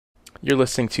You're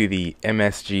listening to the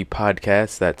MSG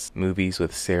podcast. That's Movies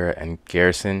with Sarah and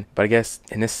Garrison. But I guess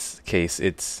in this case,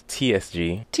 it's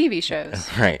TSG. TV shows.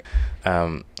 Right.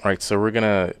 All right.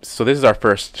 So So this is our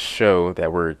first show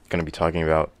that we're gonna be talking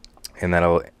about, and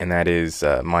that is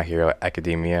My Hero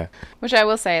Academia. Which I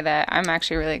will say that I'm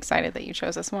actually really excited that you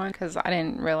chose this one because I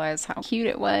didn't realize how cute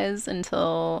it was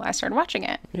until I started watching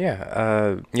it.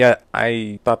 Yeah.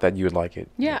 I thought that you would like it.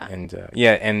 Yeah.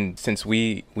 And since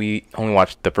we only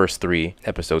watched the first 3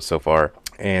 episodes so far,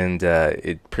 and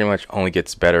it pretty much only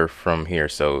gets better from here.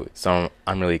 So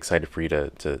I'm really excited for you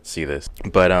to see this.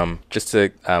 But just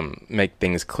to make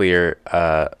things clear,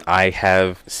 I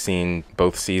have seen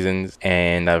both seasons,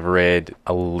 and I've read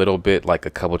a little bit, like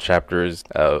a couple chapters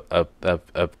of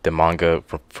the manga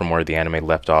from where the anime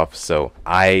left off. So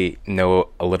I know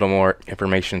a little more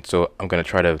information. So I'm gonna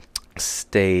try to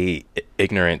stay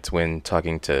ignorant when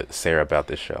talking to Sarah about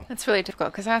this show. It's really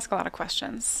difficult because I ask a lot of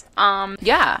questions.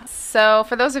 So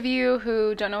for those of you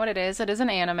who don't know what it is an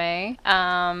anime.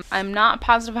 I'm not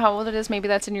positive how old it is. Maybe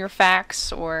that's in your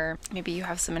facts, or maybe you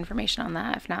have some information on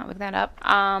that. If not, look that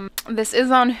up. This is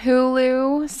on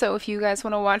Hulu, so if you guys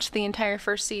want to watch the entire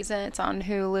first season, it's on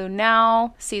Hulu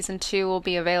now. Season 2 will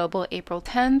be available April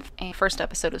 10th, and first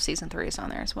episode of season 3 is on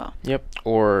there as well. Yep.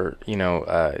 Or,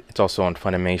 it's also on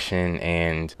Funimation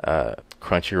and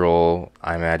Crunchyroll,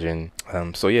 I imagine.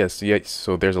 So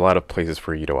there's a lot of places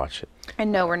for you to watch it. I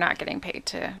know we're not getting paid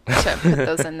to put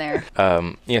those in there.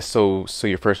 So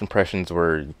your first impressions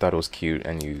were you thought it was cute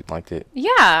and you liked it?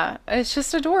 Yeah, it's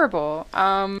just adorable.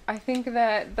 I think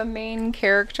that the main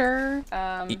character...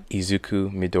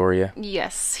 Izuku Midoriya?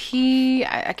 Yes,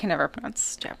 I can never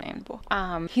pronounce Japanese.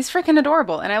 He's freaking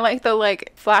adorable, and I like the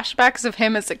flashbacks of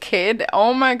him as a kid.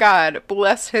 Oh my god,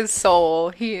 bless his soul.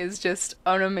 He is just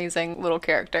an amazing little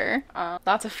character.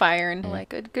 Lots of fire and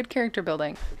good character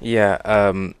building.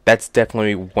 Yeah, that's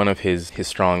definitely one of his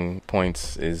strong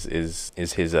points is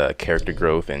his character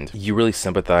growth, and you really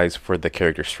sympathize for the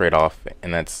character straight off,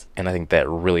 and I think that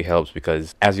really helps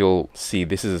because, as you'll see,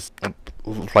 this is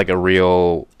like a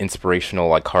real inspirational,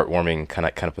 heartwarming kind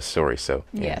of a story. So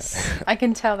yeah. Yes, I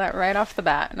can tell that right off the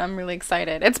bat, and I'm really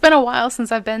excited. It's been a while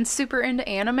since I've been super into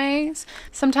animes.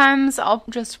 Sometimes I'll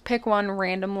just pick one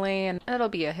randomly, and it'll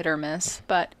be a hit or miss.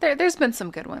 But there's been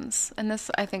some good ones, and this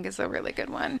I think is a really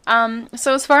good one.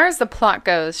 So as far as the plot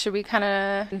goes, should we kind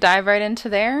of dive right into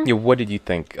there? Yeah. What did you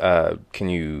think? Can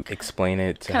you explain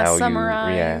it to kind how of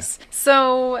summarize? you? Yeah.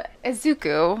 So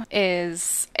Izuku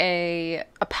is a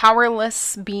powerless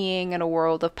being in a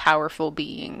world of powerful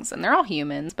beings, and they're all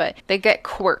humans, but they get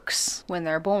quirks when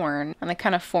they're born, and they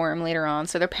kind of form later on.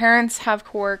 So their parents have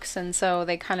quirks, and so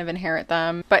they kind of inherit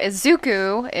them. But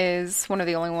Izuku is one of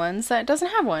the only ones that doesn't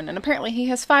have one, and apparently he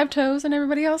has 5 toes, and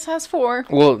everybody else has 4.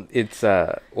 Well, it's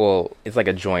like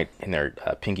a joint in their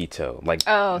pinky toe,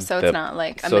 so it's not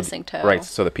like a missing toe, right?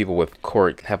 So the people with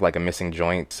quirk have a missing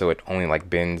joint, so it only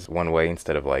bends one way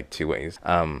instead of 2 ways.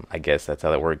 I guess that's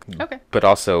how that works. Okay. But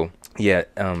also, yeah,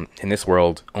 in this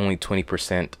world, only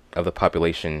 20% of the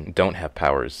population don't have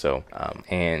powers. So,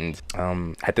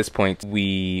 at this point,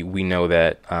 we know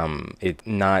that it's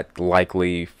not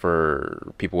likely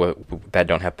for people that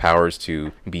don't have powers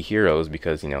to be heroes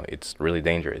because it's really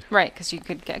dangerous. Right, because you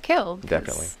could get killed.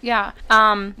 Definitely. Yeah.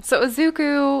 So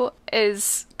Izuku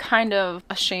is kind of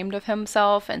ashamed of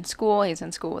himself in school. He's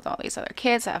in school with all these other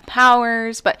kids that have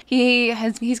powers, but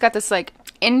he's got this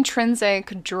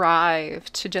intrinsic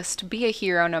drive to just be a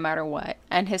hero no matter what.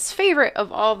 And his favorite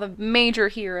of all the major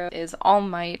heroes is All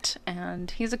Might,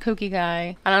 and he's a kooky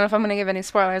guy. I don't know if I'm going to give any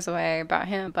spoilers away about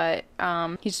him, but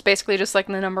he's basically just the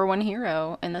number one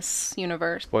hero in this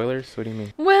universe. Spoilers? What do you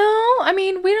mean? Well, I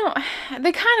mean,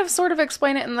 they kind of sort of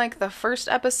explain it in the first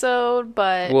episode,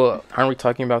 but... Well, aren't we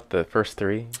talking about the first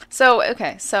 3? So,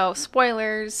 okay, so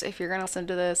spoilers, if you're going to listen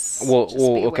to this, just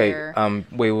beware. Okay,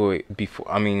 wait, before,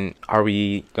 are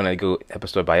we gonna go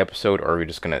episode by episode, or are we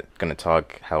just gonna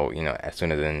talk how as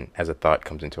soon as a thought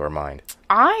comes into our mind?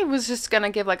 I was just gonna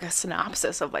give a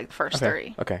synopsis of the first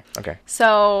 3. Okay.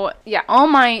 So yeah, All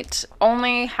Might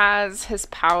only has his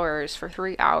powers for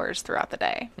 3 hours throughout the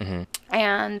day. Mm-hmm.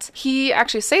 And he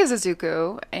actually saves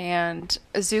Izuku, and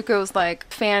Izuku's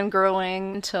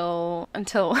fangirling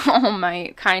until All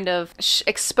Might kind of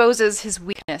exposes his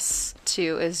weakness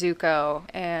to Izuku,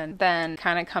 and then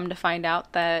kind of come to find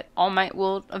out that All Might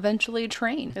will eventually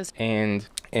train. And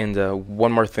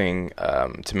one more thing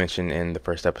to mention in the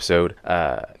first episode,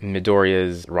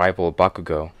 Midoriya's rival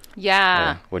Bakugo.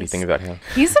 Yeah. What do you think about him?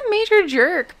 He's a major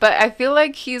jerk, but I feel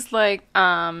like he's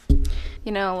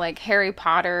you know, like Harry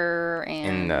Potter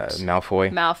and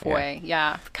Malfoy. Malfoy,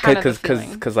 yeah, kind of the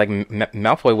feeling. Because like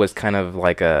Malfoy was kind of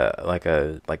like a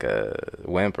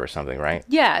wimp or something, right?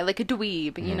 Yeah, like a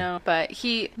dweeb, you know. But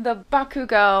the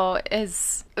Bakugo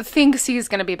thinks he's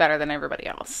gonna be better than everybody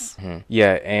else.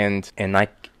 Yeah, and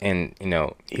you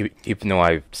know, even though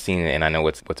I've seen it and I know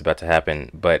what's about to happen,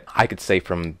 but I could say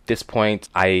from this point,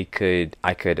 I could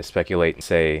speculate and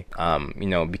say, you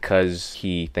know, because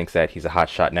he thinks that he's a hot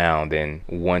shot now, then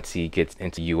once he gets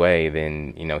into UA,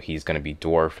 then you know he's going to be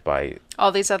dwarfed by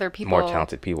all these other people, more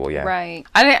talented people. Yeah, right.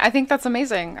 I think that's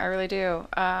amazing. I really do.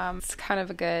 It's kind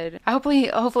of a good.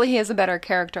 Hopefully he has a better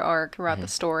character arc throughout the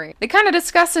story. They kind of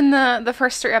discuss in the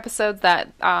first 3 episodes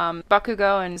that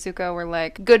Bakugo and Zuko were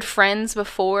like good friends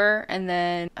before, and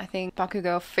then I think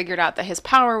Bakugo figured out that his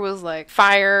power was like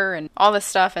fire and all this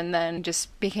stuff, and then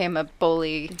just became a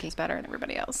bully. He's better than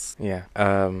everybody else. Yeah.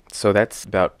 So that's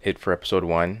about it for episode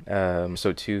 1.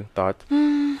 Episode 2, thoughts?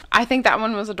 I think that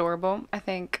one was adorable. I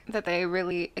think that they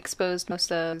really exposed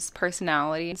most of his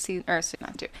personality.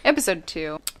 Episode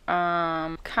 2.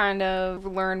 Kind of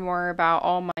learn more about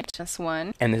All Might this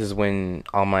one. And this is when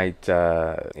All Might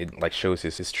it like shows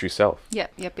his true self.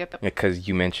 Yep. Because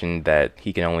you mentioned that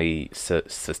he can only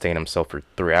sustain himself for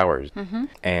 3 hours,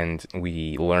 and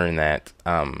we learn that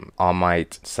All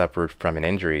Might suffered from an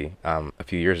injury a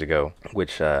few years ago,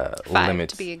 which 5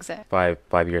 to be exact.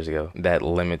 5 years ago, that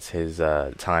limits his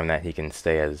time that he can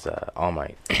stay as All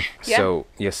Might. Yeah.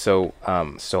 So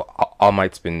All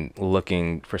Might's been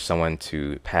looking for someone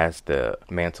to pass the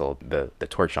mantle, the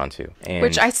torch onto, and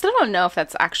which I still don't know if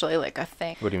that's actually like a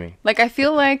thing. What do you mean? Like I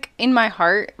feel like in my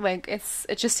heart, like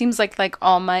it just seems like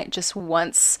All Might just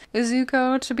wants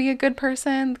Izuku to be a good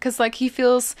person, because like he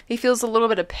feels a little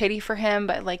bit of pity for him,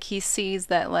 but like he sees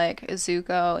that like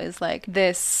Izuku is like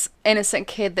this innocent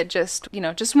kid that just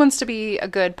wants to be a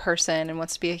good person and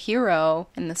wants to be a hero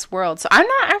in this world. So I'm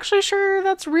not actually sure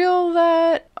that's real,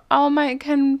 that All Might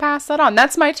can pass that on.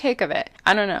 That's my take of it.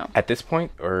 I don't know. At this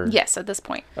point, or? Yes, at this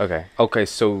point. Okay,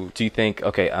 so do you think,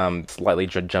 slightly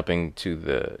jumping to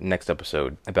the next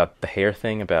episode, about the hair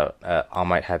thing, about All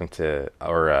Might having to,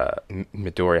 or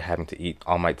Midoriya having to eat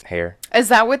All Might's hair? Is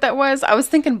that what that was? I was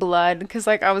thinking blood, because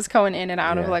like I was going in and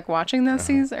out of like watching this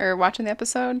season, or watching the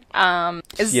episode.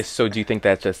 Yes, so do you think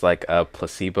that's just like a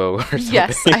placebo or something?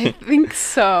 Yes, I think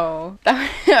so.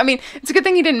 I mean, it's a good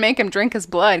thing you didn't make him drink his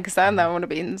blood, because that would have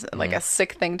been like a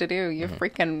sick thing to do. You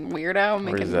freaking weirdo,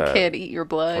 making a kid eat your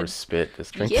blood. Or spit,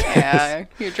 just drink. Yeah,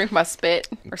 you drink my spit,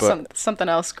 or something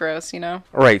else gross, you know?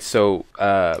 Right, so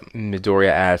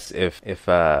Midoriya asks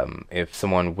if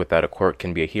someone without a quirk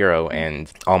can be a hero,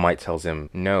 and All Might tells him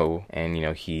no, and you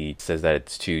know, he says that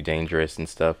it's too dangerous and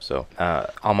stuff, so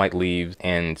All Might leaves,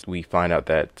 and we find out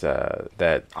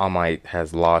that All Might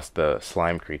has lost the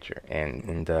slime creature,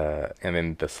 and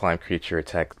then the slime creature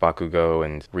attacks Bakugo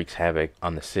and wreaks havoc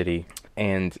on the city.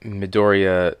 And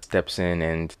Midoriya steps in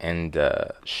and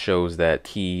shows that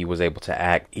he was able to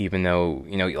act even though,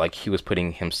 you know, like he was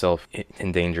putting himself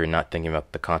in danger and not thinking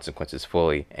about the consequences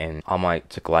fully. And All Might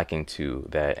took liking to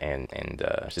that and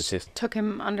just took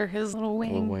him under his little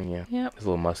wing. Yeah. Yep. His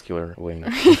little muscular wing.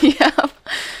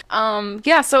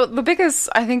 Yeah. So the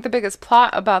biggest plot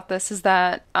about this is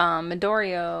that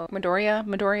Midoriya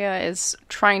is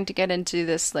trying to get into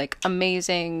this like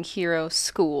amazing hero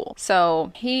school.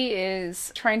 So he is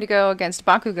trying to go against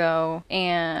Bakugo,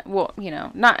 and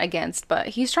not against, but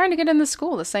he's trying to get in the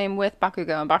school the same with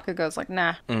Bakugo, and Bakugo's like,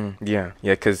 nah. Yeah,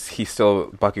 because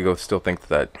Bakugo still thinks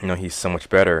that, you know, he's so much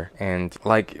better. And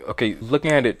like, okay,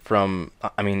 looking at it from,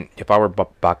 I mean, if I were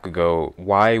Bakugo,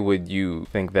 why would you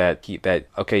think that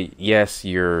yes,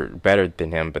 you're better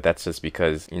than him, but that's just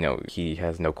because, you know, he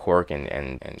has no quirk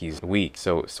and he's weak.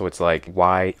 So it's like,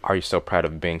 why are you so proud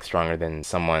of being stronger than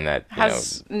someone that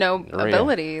has no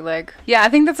ability? Like, yeah, I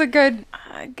think that's a good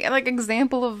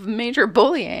example of major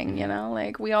bullying. You know,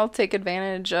 like we all take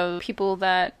advantage of people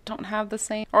that don't have the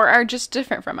same or are just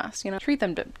different from us. You know, treat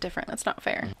them different. That's not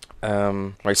fair.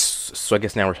 Right. So I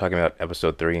guess now we're talking about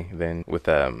episode 3 then, with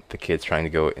the kids trying to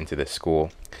go into this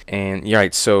school. And yeah,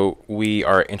 right, so we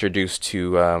are introduced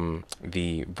to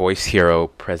the voice hero,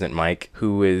 Present Mike,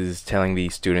 who is telling the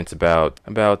students about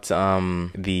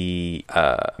the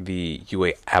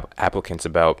UA applicants,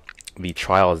 about the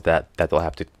trials that they'll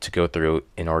have to go through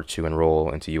in order to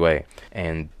enroll into UA,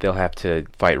 and they'll have to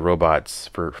fight robots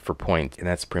for point, and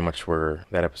that's pretty much where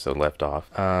that episode left off.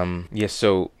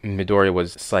 So Midoriya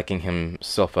was psyching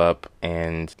himself up,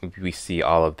 and we see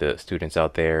all of the students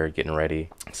out there getting ready.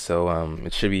 So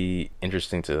it should be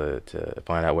interesting to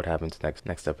find out what happens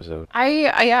next episode.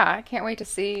 I can't wait to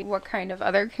see what kind of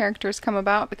other characters come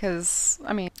about, because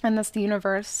I mean, in this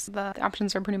universe, the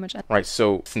options are pretty much endless. Right.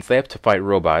 So since they have to fight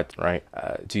robots, right?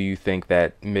 Do you think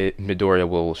that Midoriya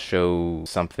will show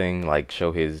something, like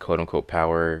show his quote unquote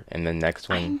power in the next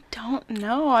one? I don't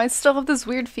know. I still have this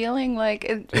weird feeling like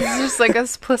it's just like a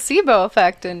placebo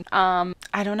effect, and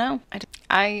I don't know.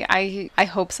 I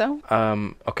hope so.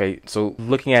 Okay, so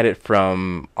looking at it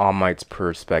from All Might's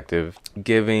perspective,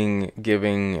 giving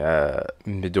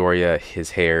Midoriya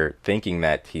his hair, thinking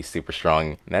that he's super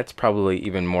strong, that's probably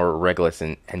even more reckless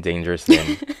and dangerous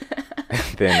than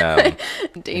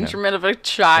endangerment of a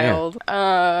child.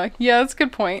 Yeah, that's a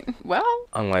good point. Well,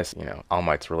 unless All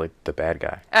Might's really the bad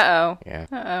guy. Uh-oh. Yeah.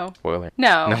 Uh-oh. Spoiler.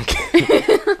 No. I'm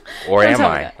kidding. Or am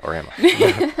I?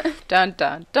 Dun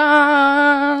dun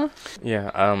dun.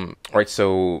 Yeah. Right.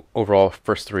 So overall,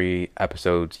 first 3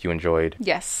 episodes you enjoyed.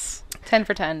 Yes. 10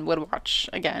 for 10. Would watch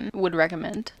again. Would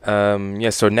recommend.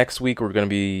 So next week we're going to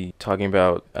be talking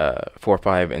about 4,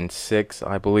 5, and 6,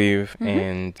 I believe,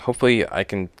 and hopefully I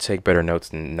can take better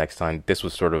notes next time. This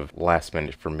was sort of last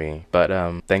minute for me, but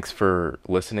thanks for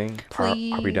listening.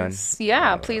 Please, are we done?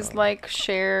 Yeah, please like,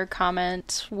 share,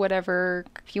 comment, whatever.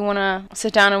 If you want to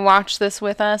sit down and watch this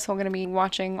with us, we're going to be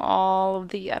watching all of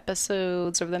the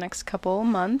episodes over the next couple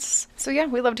months. So yeah,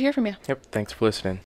 we'd love to hear from you. Yep. Thanks for listening.